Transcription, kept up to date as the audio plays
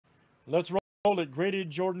Let's roll it.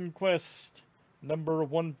 Graded Jordan Quest number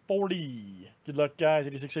 140. Good luck, guys.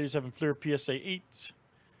 8687 Fleer PSA 8.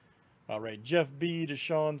 All right, Jeff B to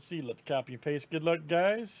Sean C. Let's copy and paste. Good luck,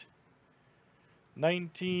 guys.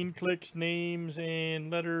 19 clicks, names,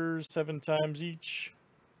 and letters, 7 times each.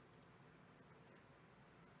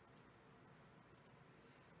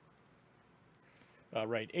 All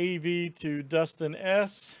right, AV to Dustin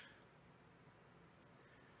S.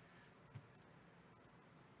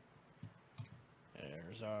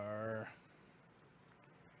 There's our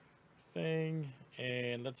thing.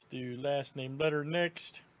 And let's do last name letter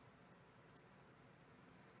next.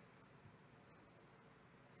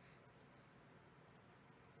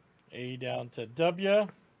 A down to W.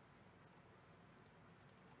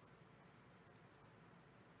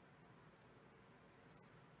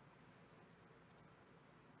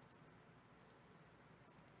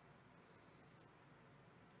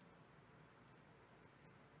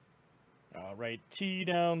 All right, T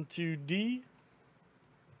down to D.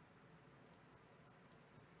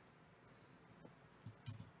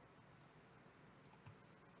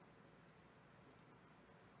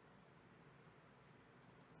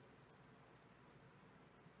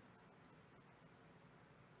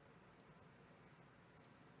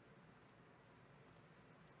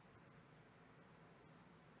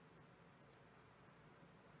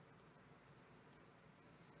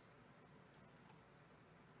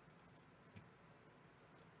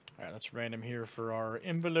 All right, that's random here for our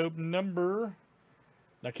envelope number.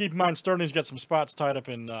 Now, keep in mind, Sterling's got some spots tied up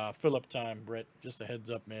in fill-up time, Brett. Just a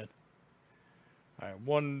heads up, man. All right,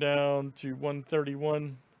 1 down to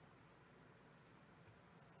 131.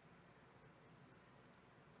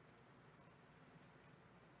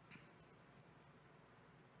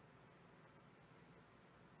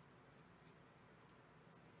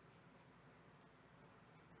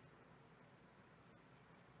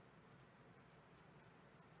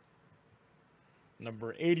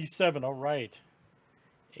 Number 87, all right.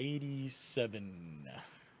 87.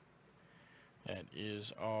 That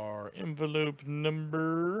is our envelope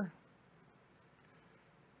number.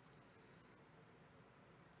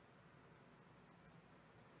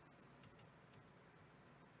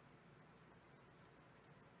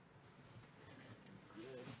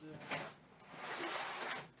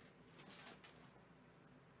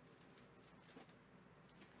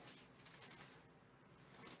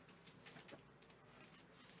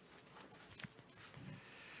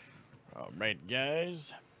 All right,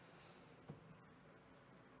 guys.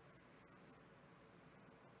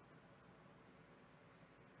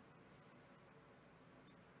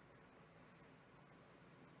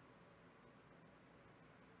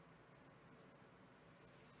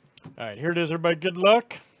 All right, here it is, everybody. Good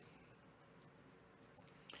luck.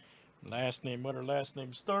 Last name, what our last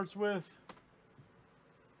name starts with.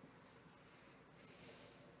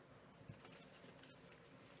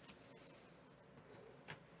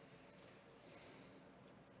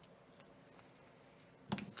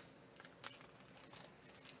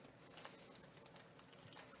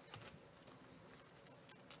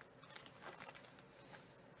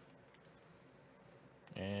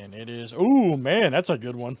 And it is, oh man, that's a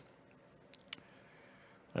good one.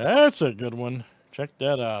 That's a good one. Check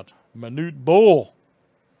that out. Manute Bol.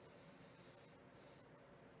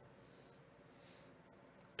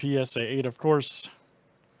 PSA 8, of course.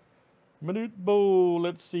 Manute Bol.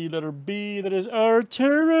 Let's see, letter B. That is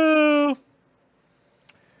Arturo.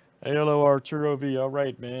 Hey, hello, Arturo V. All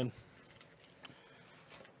right, man.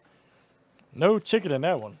 No ticket in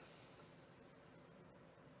that one.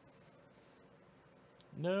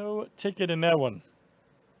 No ticket in that one.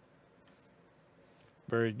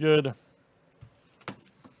 Very good.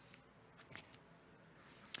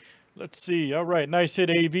 Let's see. All right, nice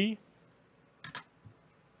hit, AV.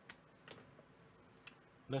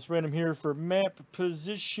 Let's random here for map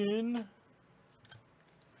position.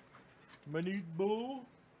 Manute Bol.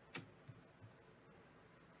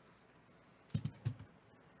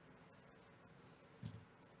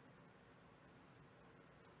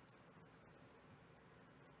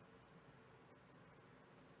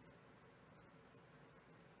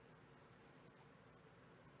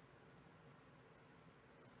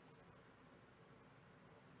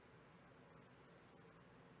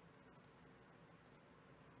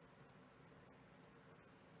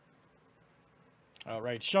 All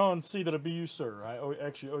right, Sean C, that'll be you, sir. I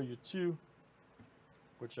actually owe you 2,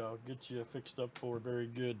 which I'll get you fixed up for. Very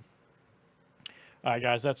good. All right,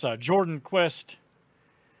 guys, that's Jordan Quest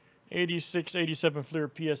 8687 Fleer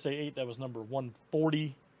PSA 8. That was number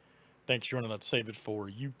 140. Thanks for joining. Let's save it for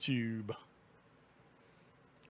YouTube.